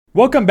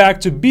Welcome back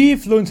to Be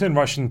Fluent in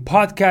Russian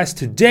podcast.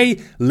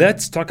 Today,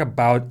 let's talk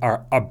about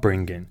our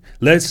upbringing.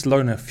 Let's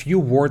learn a few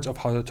words of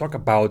how to talk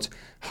about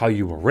how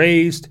you were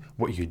raised,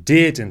 what you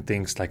did, and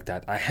things like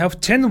that. I have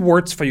 10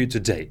 words for you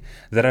today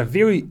that are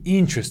very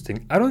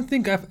interesting. I don't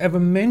think I've ever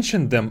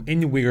mentioned them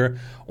anywhere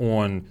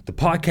on the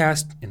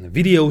podcast, in the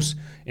videos,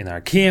 in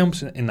our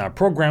camps, in our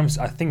programs.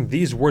 I think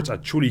these words are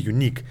truly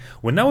unique.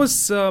 When I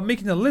was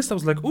making a list, I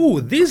was like, oh,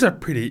 these are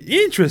pretty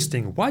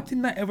interesting. Why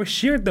didn't I ever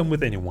share them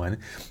with anyone?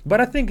 But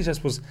I think it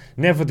just was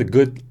never the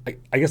good,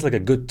 I guess like a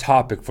good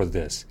topic for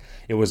this.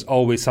 It was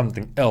always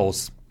something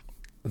else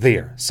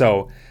there.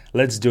 So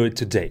let's do it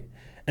today.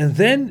 And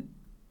then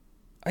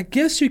I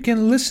guess you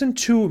can listen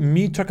to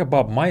me talk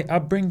about my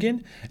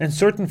upbringing and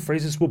certain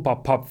phrases will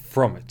pop up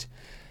from it.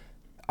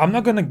 I'm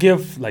not going to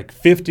give like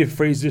 50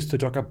 phrases to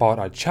talk about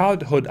our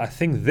childhood. I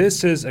think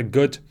this is a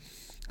good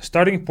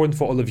starting point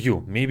for all of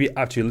you. Maybe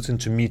after you listen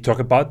to me talk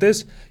about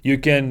this, you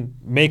can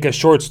make a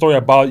short story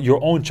about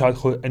your own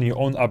childhood and your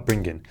own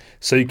upbringing.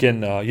 So you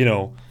can,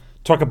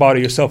 talk about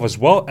it yourself as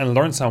well and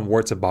learn some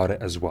words about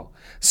it as well.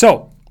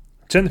 So,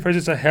 10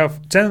 words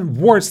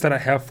that I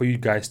have for you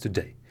guys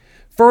today.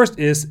 First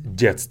is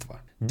детство.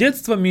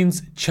 Детство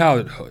means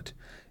childhood.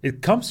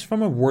 It comes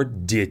from a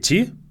word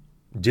дети.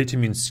 Дети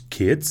means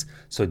kids.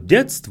 So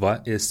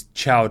детство is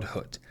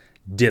childhood.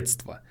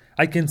 Детство.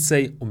 I can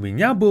say у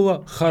меня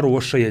было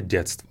хорошее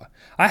детство.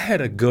 I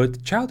had a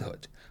good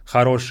childhood.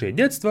 Хорошее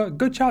детство,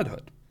 good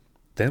childhood.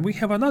 Then we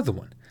have another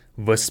one.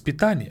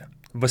 Воспитание.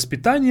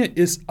 Воспитание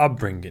is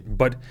upbringing,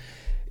 but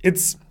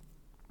it's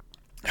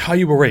how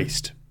you were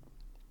raised.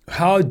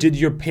 How did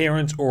your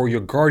parents or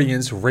your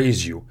guardians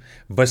raise you?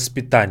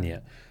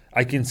 Воспитание.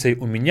 I can say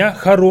у меня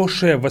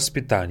хорошее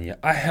воспитание.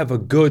 I have a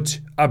good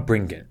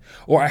upbringing.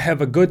 Or I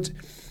have a good...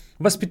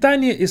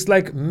 Воспитание is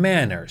like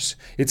manners.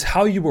 It's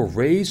how you were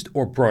raised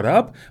or brought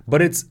up,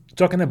 but it's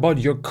talking about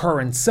your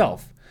current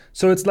self.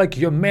 So it's like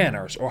your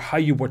manners or how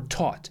you were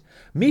taught.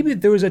 Maybe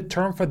there is a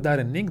term for that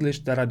in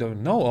English that I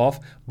don't know of,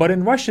 but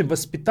in Russian,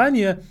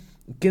 воспитание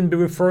can be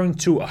referring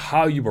to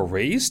how you were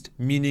raised,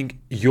 meaning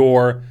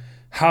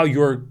how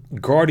your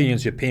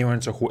guardians, your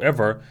parents, or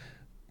whoever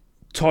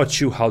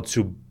taught you how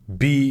to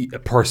be a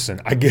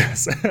person, I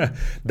guess.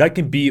 That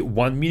can be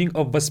one meaning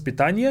of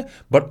воспитание,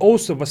 but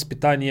also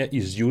воспитание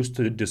is used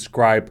to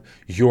describe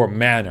your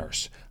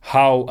manners.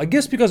 How, I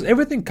guess because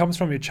everything comes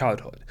from your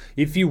childhood.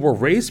 If you were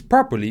raised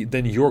properly,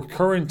 then your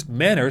current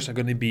manners are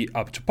going to be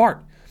up to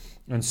par.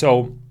 And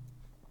so,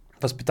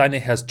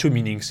 воспитание has two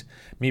meanings.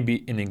 Maybe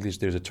in English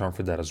there's a term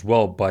for that as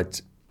well,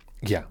 but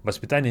yeah,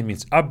 воспитание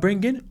means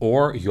upbringing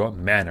or your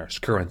manners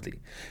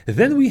currently.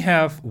 Then we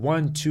have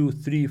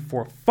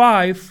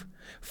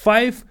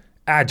 5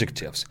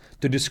 adjectives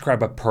to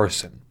describe a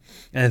person.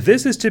 And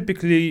this is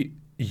typically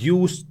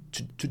used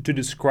to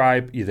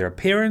describe either a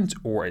parent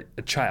or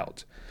a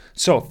child.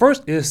 So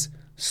first is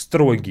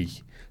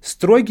строгий.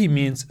 Строгий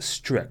means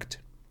strict.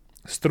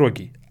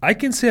 Строгий. I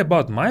can say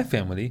about my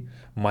family,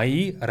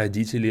 мои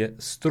родители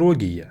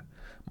строгие.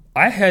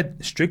 I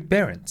had strict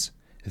parents.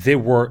 They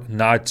were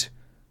not,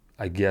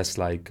 I guess,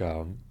 like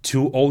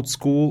too old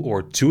school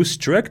or too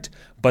strict,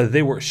 but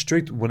they were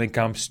strict when it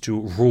comes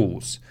to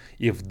rules.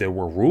 If there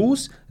were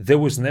rules, there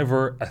was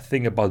never a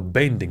thing about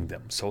bending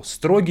them. So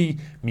строгий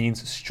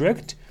means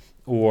strict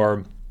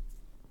or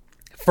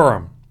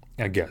firm,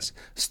 I guess.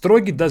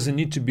 Строгий doesn't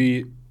need to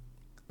be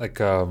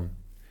like a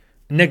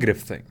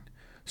negative thing.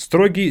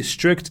 Строгий,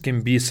 strict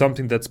can be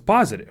something that's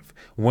positive.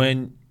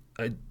 When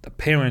a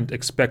parent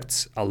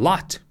expects a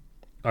lot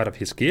out of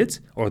his kids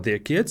or their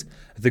kids,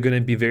 they're going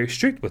to be very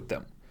strict with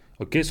them.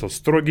 Okay, so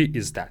строгий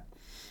is that.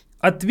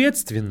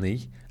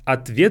 Ответственный.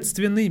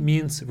 Ответственный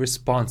means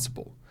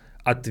responsible.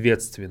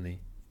 Ответственный.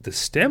 The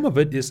stem of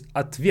it is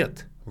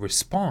ответ,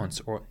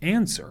 response or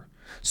answer.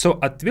 So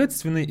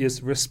ответственный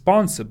is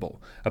responsible.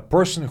 A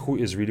person who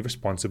is really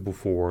responsible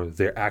for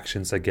their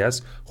actions, I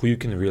guess, who you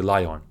can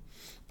rely on.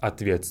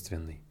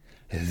 Ответственный.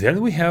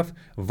 Then we have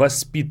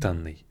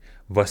воспитанный.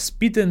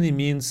 Воспитанный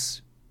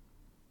means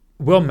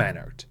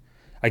well-mannered.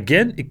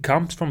 Again, it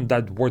comes from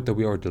that word that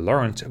we already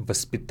learned,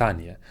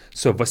 воспитание.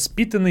 So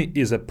воспитанный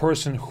is a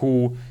person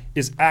who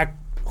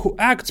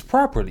acts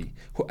properly,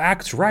 who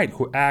acts right,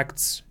 who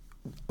acts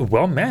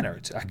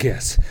well-mannered, I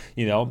guess.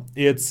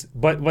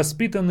 But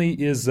воспитанный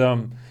is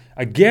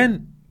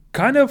again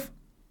kind of,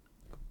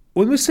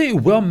 when we say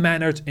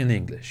well-mannered in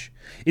English,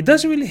 it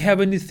doesn't really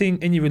have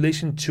any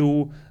relation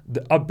to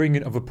the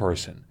upbringing of a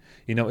person.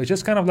 It's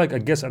just kind of like, I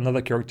guess,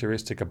 another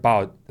characteristic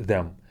about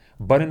them.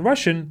 But in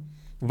Russian,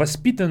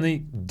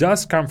 воспитанный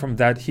does come from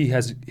that he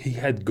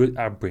had good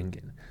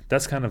upbringing.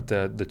 That's kind of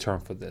the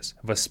term for this,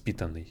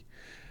 воспитанный.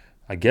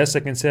 I guess I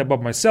can say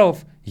about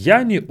myself,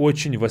 я не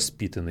очень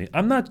воспитанный.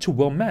 I'm not too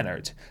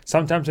well-mannered.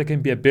 Sometimes I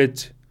can be a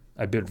bit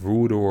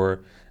rude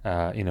or,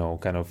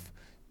 kind of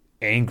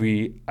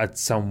angry at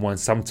someone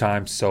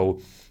sometimes.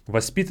 So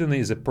воспитанный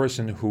is a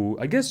person who,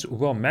 I guess,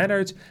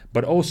 well-mannered,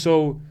 but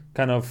also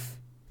kind of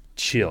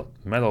chill,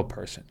 mellow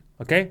person.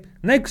 Okay?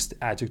 Next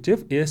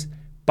adjective is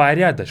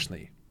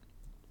порядочный.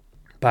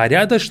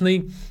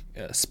 Порядочный,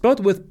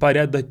 spelled with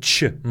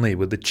порядочный,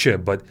 with the ch,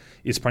 but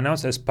it's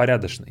pronounced as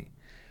порядочный.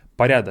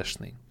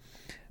 Порядочный.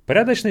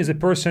 Порядочный is a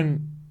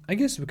person, I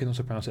guess we can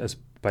also pronounce it as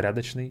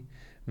порядочный,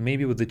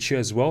 maybe with the ch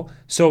as well.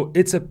 So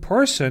it's a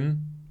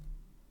person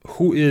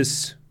who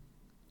is,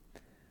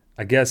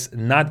 I guess,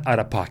 not out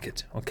of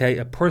pocket, okay?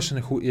 A person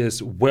who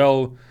is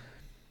well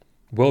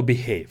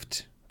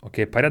behaved,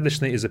 okay?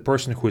 Порядочный is a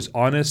person who is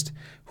honest,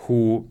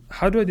 who,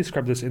 how do I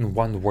describe this in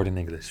one word in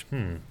English?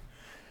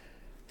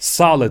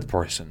 Solid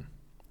person,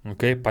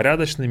 okay?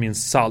 Порядочный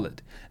means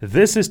solid.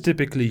 This is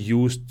typically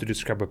used to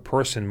describe a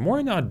person more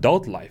in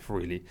adult life,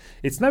 really.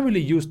 It's not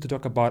really used to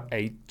talk about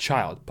a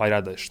child,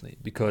 порядочный,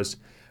 because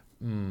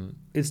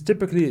it's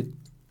typically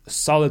a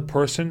solid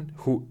person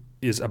who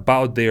is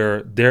about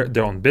their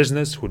own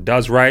business, who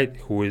does right,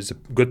 who is a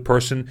good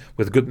person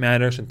with good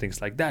manners and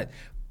things like that.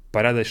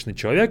 Порядочный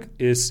человек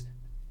is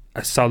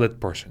a solid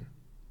person.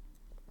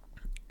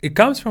 It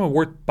comes from a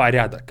word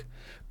порядок.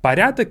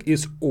 Порядок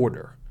is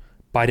order.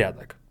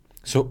 Порядок.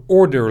 So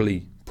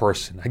orderly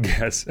person, I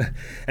guess.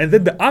 And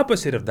then the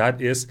opposite of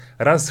that is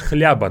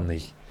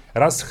расхлябанный.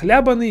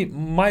 Расхлябанный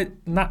might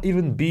not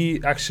even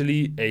be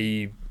actually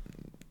a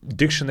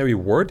dictionary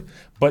word,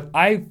 but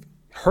I've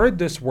heard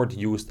this word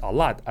used a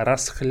lot.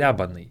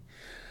 Расхлябанный.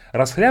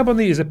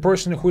 Расхлябанный is a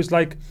person who is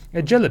like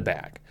a jelly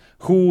bag,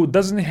 who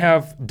doesn't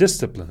have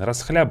discipline.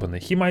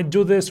 Расхлябанный. He might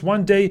do this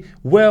one day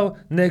well,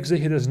 next day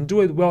he doesn't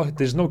do it well.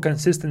 There's no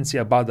consistency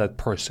about that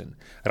person.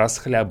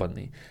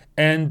 Расхлябанный.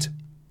 And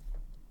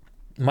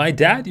my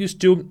dad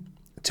used to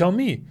tell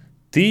me,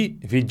 ты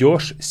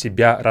ведешь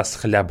себя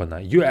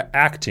расхлябанно. You are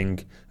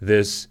acting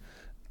this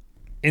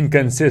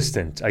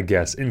inconsistent, I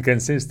guess,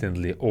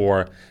 inconsistently,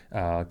 or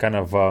kind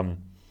of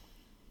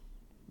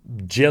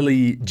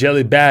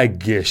jelly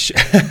bag-ish,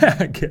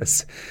 I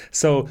guess.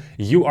 So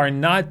you are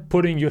not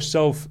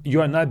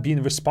you are not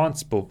being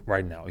responsible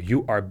right now.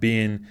 You are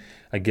being,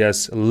 I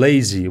guess,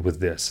 lazy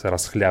with this.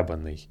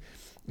 Расхлябанный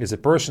is a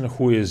person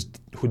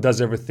who does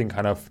everything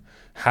kind of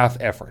half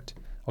effort.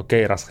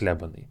 Okay,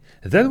 расхлябанный.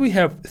 Then we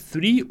have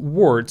three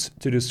words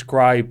to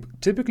describe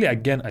typically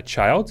again a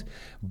child,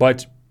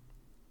 but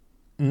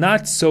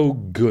not so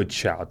good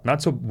child,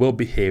 not so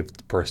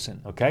well-behaved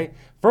person, okay?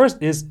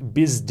 First is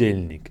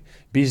бездельник.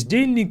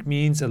 Бездельник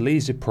means a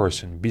lazy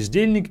person.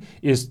 Бездельник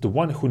is the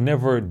one who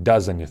never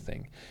does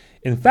anything.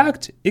 In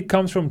fact, it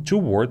comes from two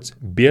words,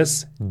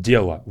 без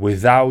дела,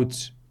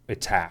 without a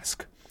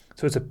task.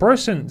 So it's a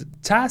person,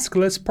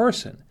 taskless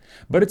person,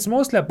 but it's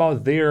mostly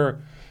about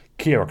their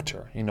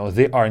character.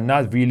 They are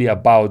not really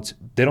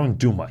they don't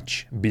do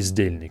much.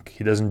 Бездельник.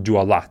 He doesn't do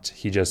a lot.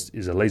 He just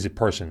is a lazy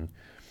person.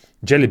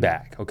 Jelly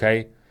bag,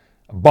 okay?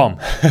 Bum.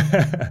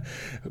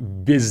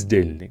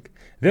 Бездельник.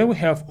 Then we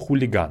have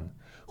hooligan.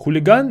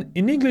 Hooligan,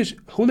 in English,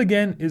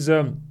 hooligan is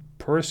a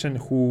person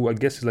who, I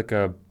guess, is like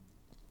a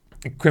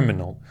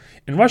criminal.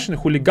 In Russian,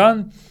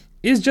 hooligan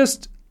is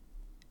just,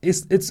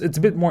 it's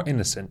a bit more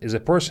innocent. Is a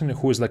person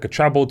who is like a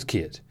troubled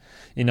kid.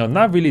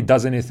 Not really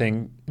does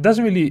anything,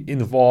 doesn't really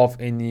involve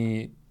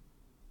any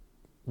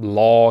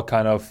law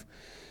kind of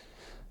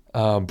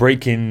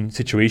break-in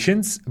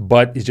situations,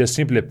 but it's just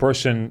simply a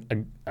person,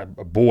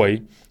 a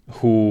boy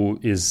who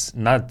is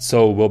not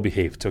so well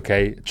behaved,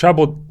 okay?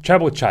 Troubled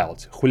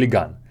child,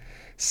 hooligan.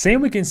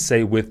 Same we can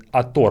say with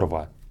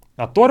оторва.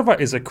 Оторва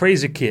is a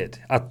crazy kid.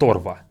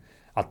 Оторва.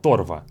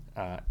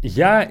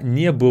 Я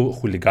не был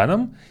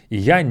хулиганом, и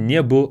я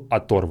не был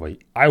оторвой.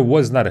 I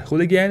was not a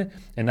hooligan,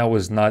 and I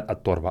was not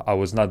оторва. I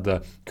was not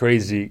the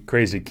crazy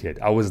kid.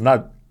 I was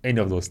not any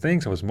of those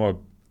things. I was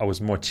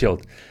more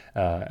chilled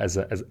as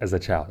a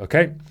child.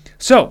 Okay,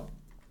 so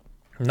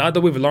now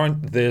that we've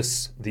learned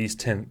these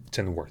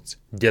 10 words: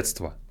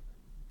 детство,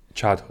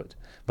 childhood,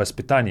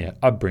 воспитание,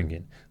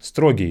 upbringing,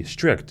 строгий,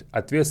 strict,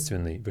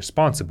 ответственный,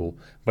 responsible,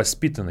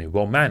 воспитанный,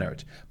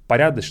 well-mannered,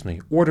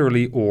 порядочный,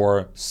 orderly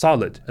or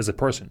solid as a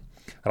person.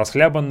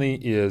 Расхлябанный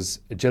is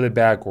a jelly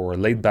bag or a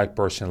laid-back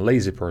person,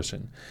 lazy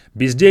person.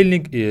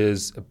 Бездельник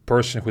is a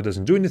person who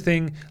doesn't do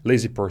anything,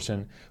 lazy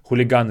person.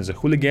 Hooligan is a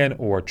hooligan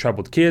or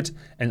troubled kid.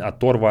 And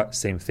оторва,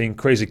 same thing,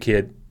 crazy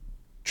kid,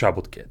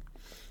 troubled kid.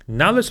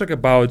 Now let's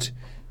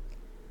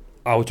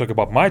I will talk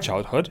about my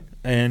childhood.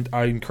 And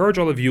I encourage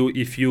all of you,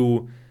 if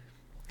you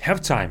have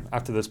time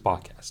after this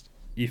podcast,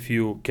 if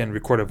you can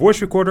record a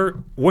voice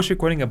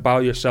recording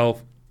about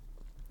yourself,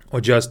 or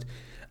just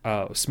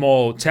a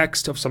small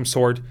text of some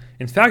sort.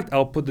 In fact,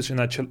 I'll put this in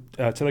a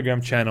Telegram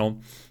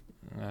channel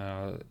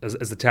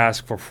as a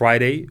task for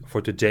Friday,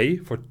 for today,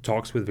 for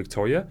Talks with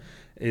Victoria,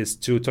 is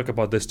to talk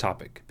about this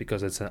topic,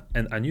 because it's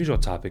an unusual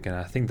topic, and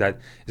I think that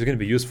it's going to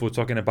be useful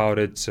talking about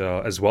it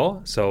as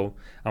well. So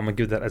I'm going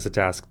to give that as a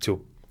task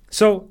too.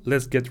 So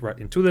let's get right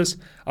into this.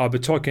 I'll be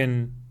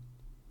talking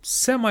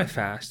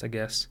semi-fast, I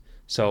guess.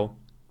 So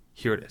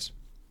here it is.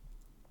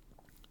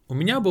 У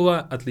меня было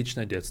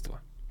отличное детство.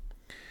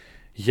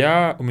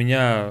 У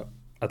меня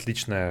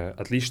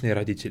отличные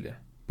родители,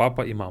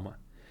 папа и мама.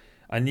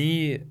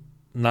 Они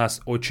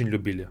нас очень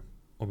любили.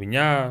 У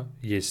меня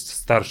есть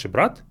старший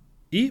брат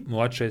и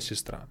младшая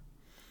сестра.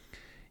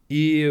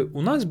 И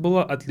у нас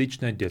было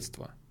отличное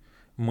детство.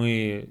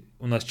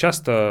 У нас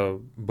часто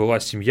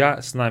была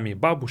семья с нами,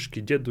 бабушки,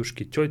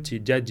 дедушки, тети,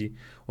 дяди.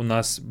 У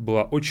нас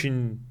была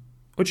очень,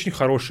 очень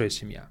хорошая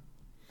семья.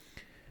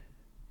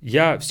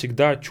 Я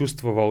всегда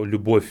чувствовал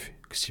любовь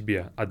к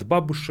себе от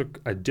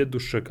бабушек, от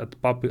дедушек, от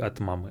папы, от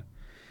мамы.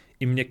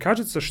 И мне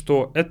кажется,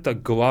 что это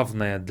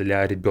главное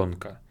для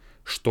ребенка,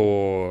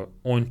 что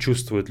он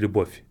чувствует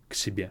любовь к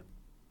себе.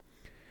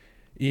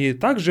 И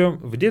также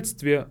в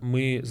детстве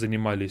мы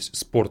занимались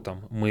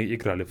спортом. Мы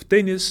играли в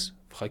теннис,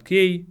 в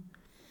хоккей,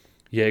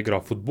 я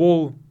играл в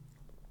футбол,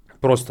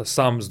 просто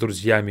сам с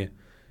друзьями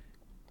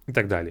и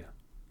так далее.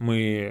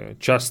 Мы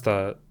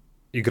часто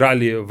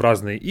играли в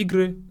разные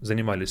игры,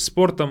 занимались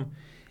спортом,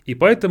 и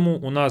поэтому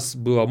у нас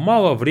было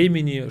мало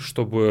времени,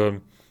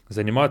 чтобы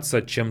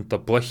заниматься чем-то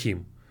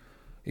плохим.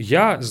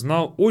 Я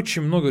знал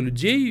очень много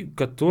людей,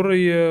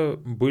 которые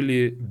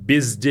были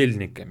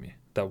бездельниками.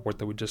 That word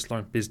that we just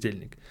learned,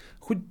 бездельник.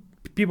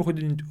 People who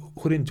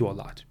didn't do a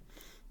lot.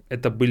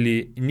 Это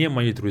были не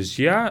мои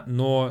друзья,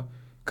 но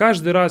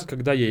каждый раз,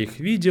 когда я их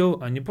видел,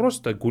 они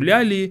просто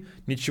гуляли,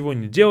 ничего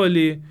не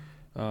делали.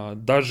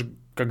 Даже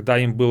когда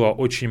им было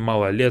очень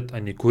мало лет,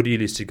 они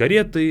курили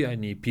сигареты,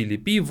 они пили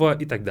пиво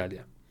и так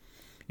далее.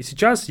 И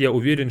сейчас я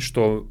уверен,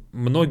 что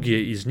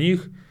многие из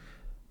них,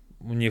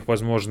 у них,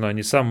 возможно,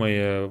 не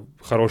самые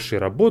хорошие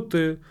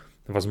работы,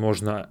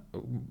 возможно,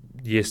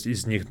 есть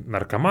из них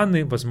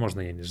наркоманы,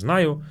 возможно, я не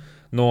знаю,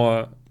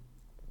 но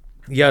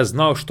я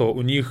знал, что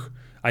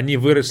они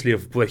выросли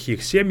в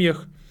плохих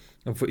семьях,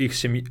 в их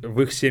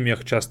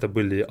семьях часто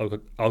были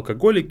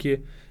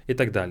алкоголики и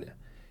так далее.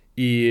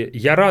 И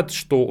я рад,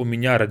 что у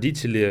меня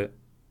родители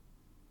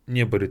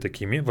не были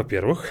такими,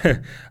 во-первых.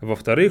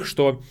 Во-вторых,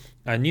 что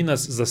они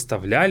нас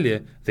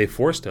заставляли, they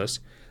forced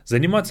us,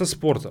 заниматься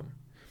спортом.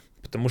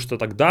 Потому что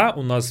тогда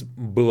у нас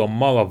было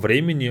мало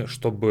времени,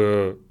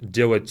 чтобы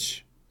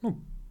делать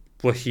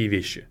плохие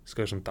вещи,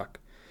 скажем так.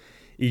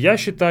 И я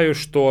считаю,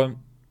 что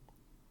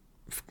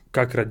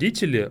как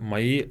родители,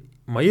 мои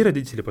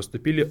родители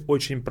поступили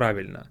очень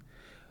правильно.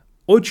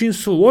 Очень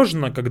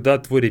сложно, когда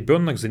твой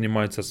ребенок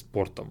занимается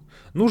спортом.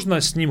 Нужно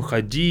с ним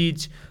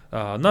ходить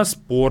на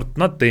спорт,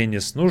 на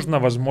теннис. Нужно,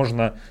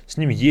 возможно, с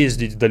ним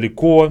ездить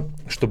далеко,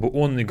 чтобы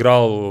он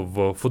играл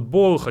в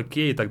футбол,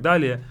 хоккей и так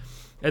далее.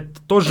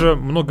 Это тоже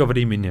много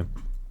времени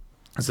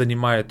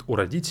занимает у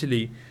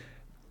родителей.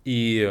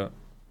 И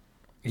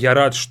я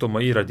рад, что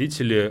мои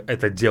родители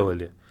это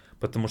делали.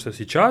 Потому что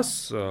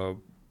сейчас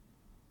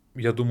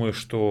я думаю,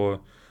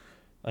 что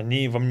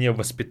они во мне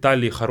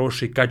воспитали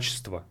хорошие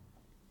качества.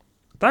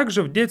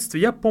 Также в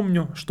детстве я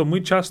помню, что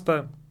мы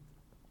часто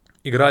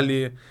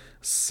играли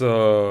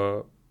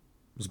с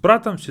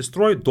братом, с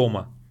сестрой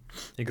дома.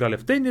 Играли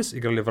в теннис,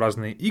 играли в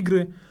разные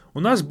игры. У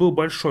нас был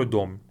большой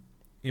дом,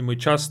 и мы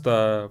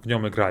часто в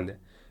нем играли.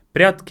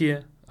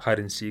 Прятки,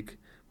 hide and seek,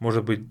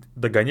 может быть,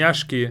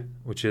 догоняшки,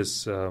 which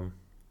is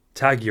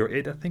tag your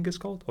it, I think it's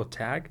called, or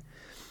tag.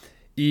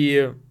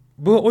 И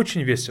было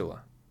очень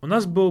весело. У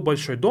нас был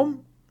большой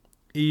дом,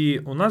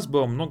 и у нас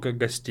было много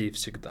гостей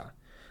всегда.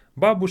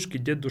 Бабушки,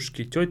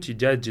 дедушки, тети,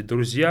 дяди,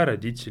 друзья,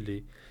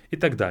 родители и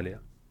так далее.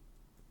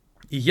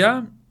 И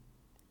я,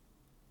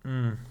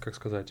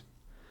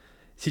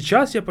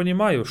 сейчас я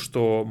понимаю,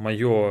 что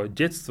мое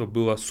детство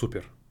было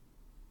супер.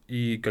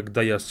 И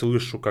когда я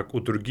слышу, как у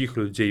других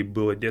людей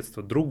было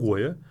детство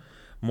другое,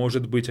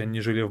 может быть, они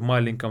жили в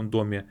маленьком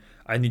доме,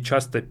 они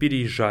часто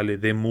переезжали,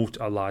 they moved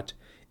a lot.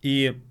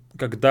 И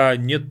когда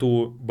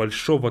нету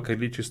большого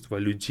количества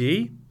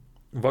людей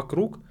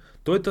вокруг,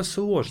 то это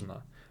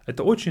сложно.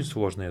 Это очень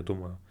сложно, я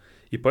думаю.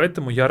 И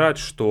поэтому я рад,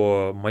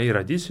 что мои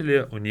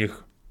родители, у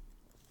них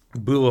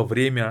было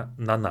время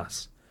на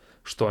нас.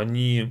 Что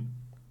они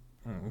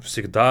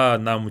всегда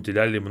нам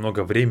уделяли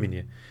много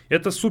времени. И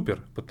это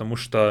супер, потому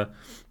что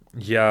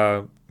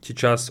я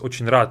сейчас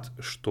очень рад,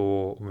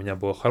 что у меня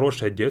было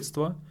хорошее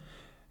детство.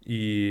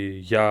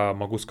 И я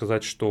могу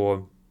сказать,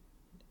 что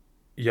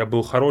я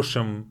был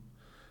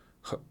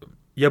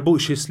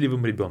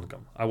счастливым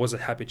ребенком. I was a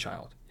happy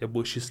child. Я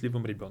был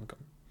счастливым ребенком.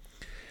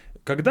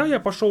 Когда я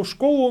пошел в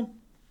школу,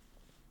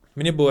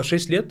 мне было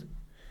 6 лет,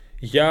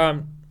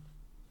 я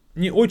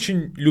не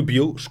очень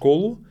любил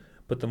школу,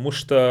 потому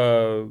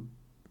что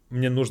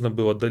мне нужно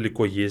было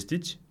далеко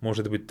ездить,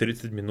 может быть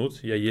 30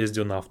 минут. Я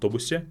ездил на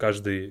автобусе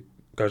каждое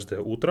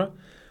утро,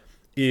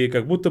 и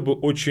как будто бы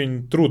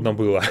очень трудно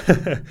было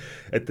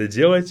это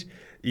делать.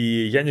 И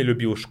я не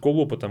любил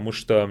школу, потому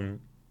что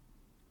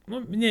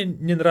мне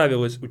не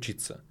нравилось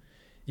учиться.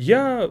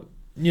 Я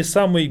не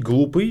самый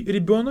глупый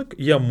ребенок,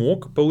 я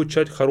мог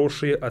получать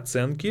хорошие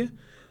оценки,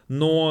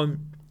 но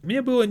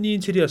мне было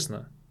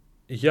неинтересно.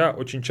 Я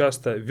очень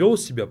часто вел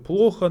себя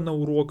плохо на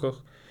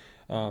уроках,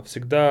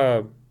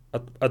 всегда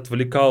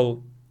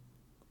отвлекал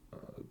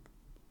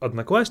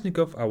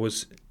одноклассников. I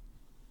was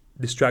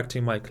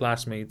distracting my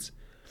classmates.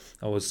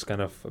 I was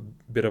kind of a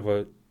bit of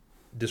a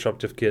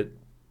disruptive kid.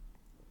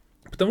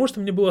 Потому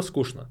что мне было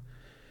скучно.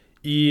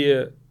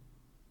 И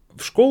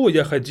в школу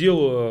я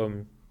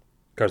ходил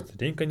каждый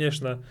день,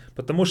 конечно,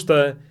 потому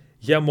что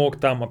Я мог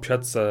там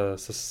общаться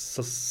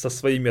со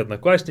своими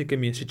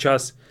одноклассниками.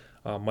 Сейчас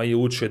мои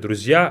лучшие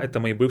друзья — это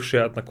мои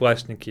бывшие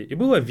одноклассники. И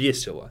было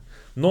весело,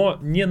 но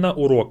не на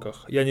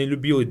уроках. Я не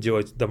любил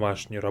делать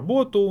домашнюю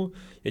работу,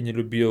 я не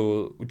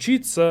любил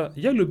учиться,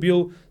 я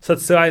любил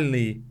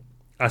социальный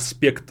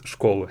аспект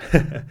школы.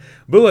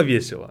 Было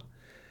весело.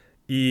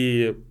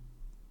 И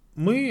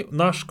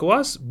наш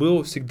класс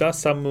был всегда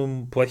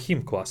самым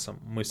плохим классом.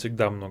 Мы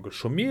всегда много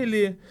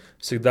шумели,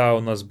 всегда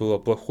у нас было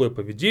плохое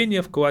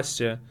поведение в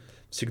классе,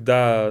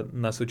 всегда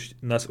нас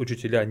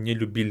учителя не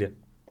любили,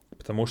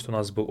 потому что у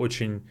нас был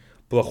очень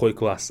плохой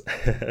класс.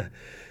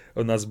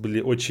 У нас были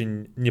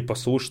очень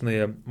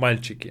непослушные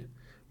мальчики.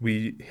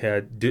 We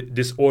had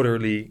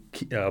disorderly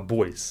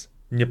boys.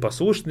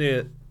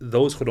 Непослушные,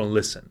 those who don't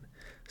listen.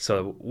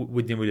 So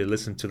we didn't really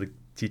listen to the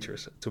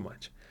teachers too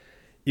much.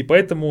 И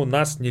поэтому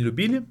нас не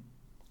любили,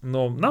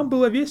 но нам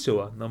было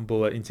весело, нам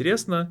было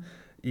интересно,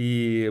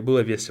 и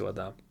было весело,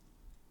 да.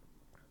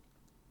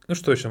 Ну,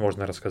 что еще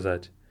можно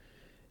рассказать?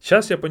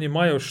 Сейчас я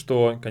понимаю,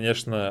 что,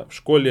 конечно, в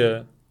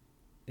школе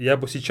я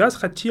бы сейчас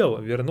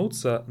хотел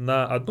вернуться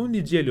на 1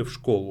 неделю в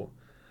школу,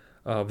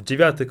 в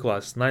 9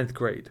 класс, 9th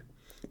grade,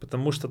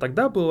 потому что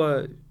тогда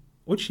было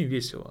очень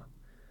весело.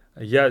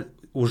 Я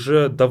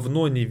уже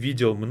давно не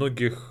видел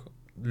многих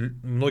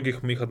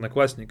моих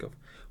одноклассников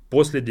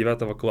после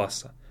 9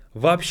 класса.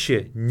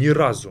 Вообще ни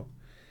разу.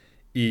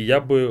 И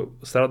я бы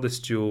с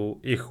радостью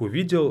их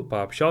увидел,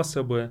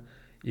 пообщался бы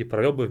и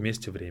провел бы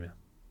вместе время.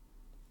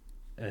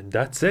 And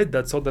that's it.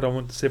 That's all that I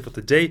want to say for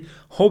today.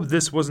 Hope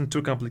this wasn't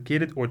too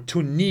complicated or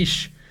too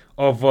niche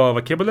of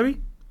vocabulary.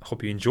 I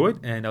hope you enjoyed,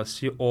 and I'll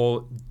see you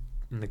all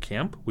in the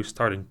camp. We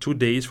start in 2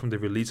 days from the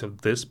release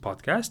of this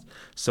podcast.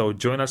 So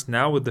join us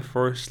now with the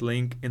first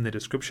link in the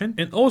description.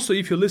 And also,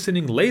 if you're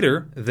listening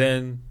later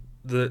than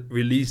the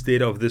release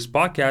date of this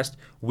podcast,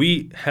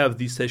 we have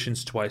these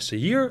sessions twice a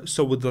year.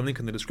 So with the link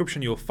in the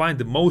description, you'll find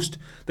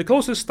the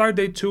closest start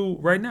date to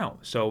right now.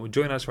 So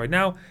join us right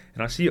now,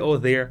 and I'll see you all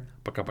there.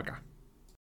 Пока-пока.